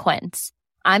hello to Quince.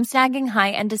 I'm snagging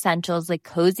high-end essentials like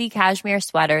cozy cashmere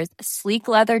sweaters, sleek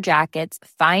leather jackets,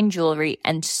 fine jewelry,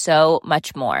 and so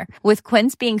much more. With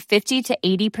Quince being 50 to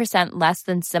 80% less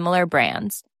than similar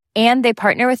brands. And they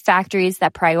partner with factories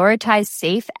that prioritize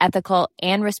safe, ethical,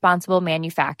 and responsible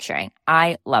manufacturing.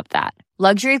 I love that.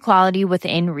 Luxury quality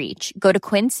within reach. Go to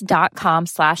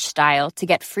quince.com/style to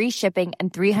get free shipping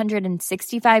and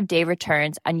 365-day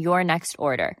returns on your next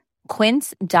order.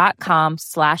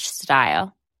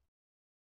 Quince.com/style.